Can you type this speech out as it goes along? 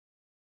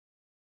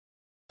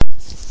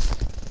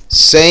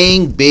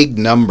Saying big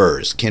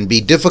numbers can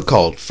be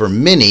difficult for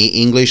many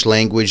English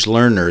language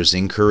learners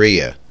in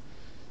Korea.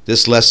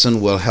 This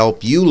lesson will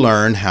help you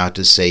learn how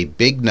to say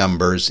big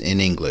numbers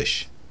in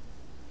English.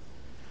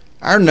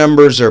 Our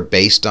numbers are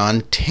based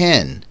on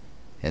 10,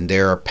 and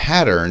there are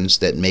patterns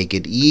that make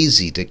it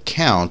easy to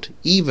count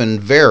even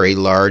very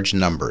large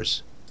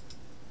numbers.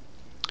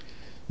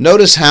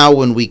 Notice how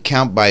when we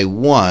count by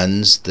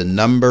ones, the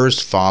numbers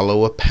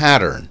follow a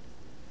pattern.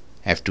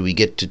 After we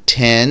get to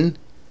 10,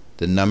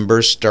 the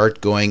numbers start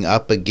going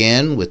up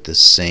again with the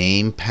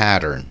same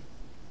pattern.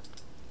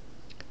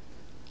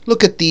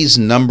 Look at these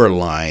number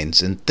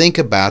lines and think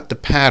about the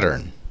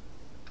pattern.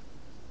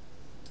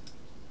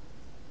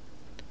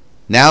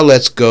 Now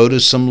let's go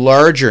to some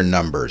larger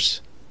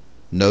numbers.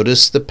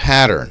 Notice the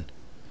pattern.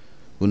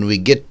 When we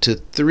get to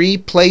 3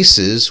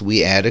 places,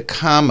 we add a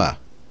comma.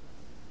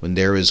 When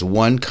there is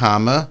 1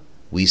 comma,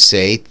 we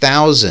say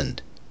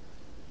thousand.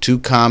 2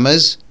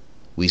 commas,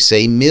 we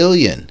say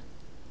million.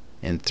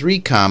 And 3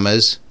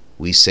 commas,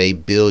 we say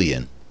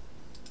billion.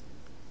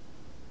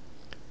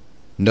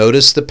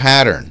 Notice the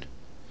pattern.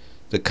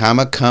 The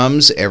comma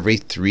comes every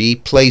 3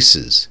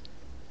 places.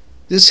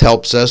 This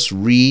helps us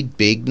read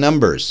big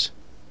numbers.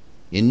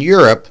 In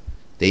Europe,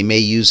 they may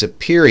use a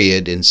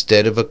period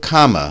instead of a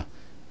comma,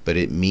 but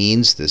it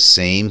means the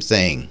same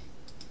thing.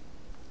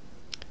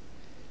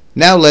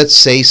 Now let's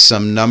say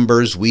some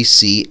numbers we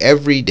see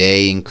every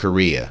day in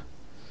Korea.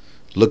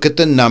 Look at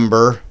the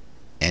number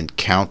and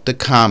count the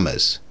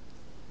commas.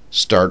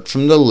 Start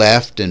from the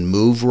left and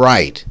move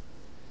right.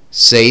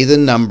 Say the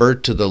number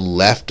to the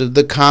left of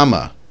the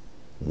comma,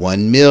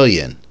 1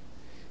 million.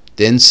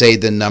 Then say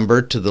the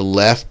number to the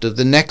left of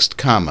the next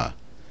comma,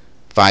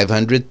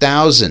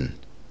 500,000.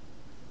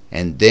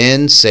 And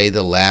then say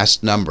the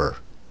last number,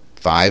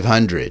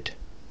 500.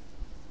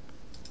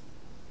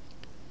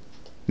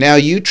 Now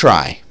you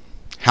try.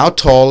 How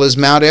tall is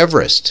Mount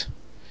Everest?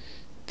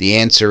 The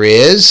answer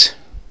is,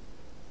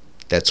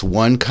 that's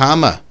 1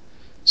 comma,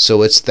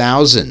 so it's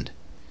thousand.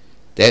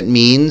 That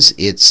means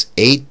it's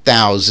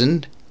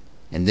 8,000,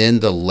 and then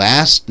the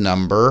last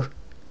number,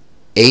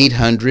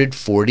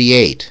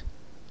 848.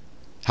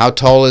 How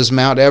tall is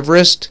Mount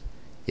Everest?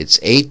 It's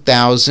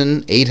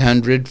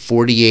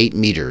 8,848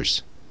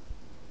 meters.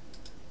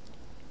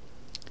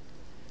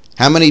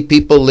 How many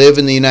people live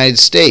in the United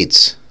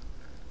States?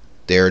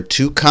 There are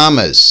 2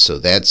 commas, so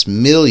that's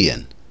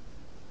million.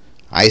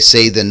 I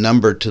say the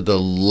number to the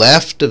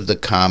left of the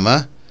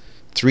comma,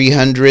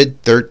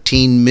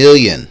 313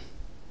 million.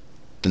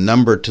 The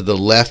number to the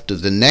left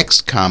of the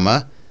next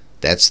comma,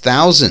 that's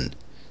thousand.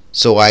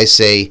 So I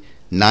say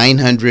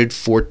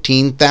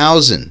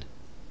 914,000.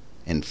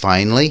 And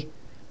finally,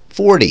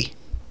 40.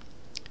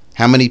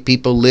 How many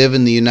people live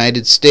in the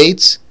United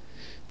States?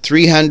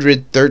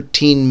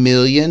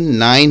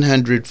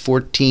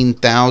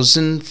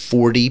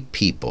 313,914,040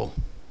 people.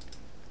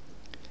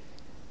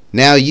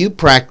 Now you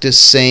practice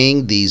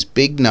saying these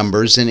big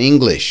numbers in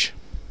English.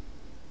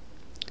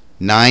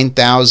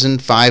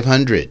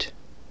 9,500.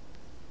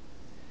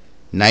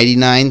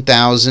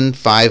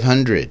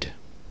 99,500.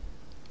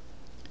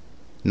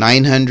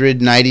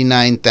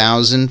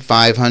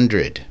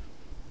 999,500.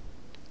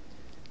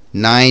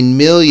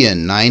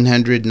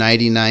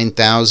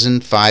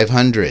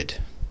 9,999,500.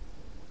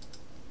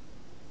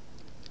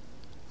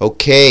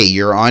 Okay,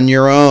 you're on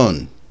your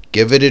own.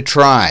 Give it a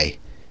try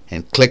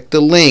and click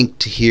the link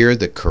to hear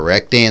the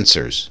correct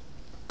answers.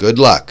 Good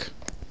luck.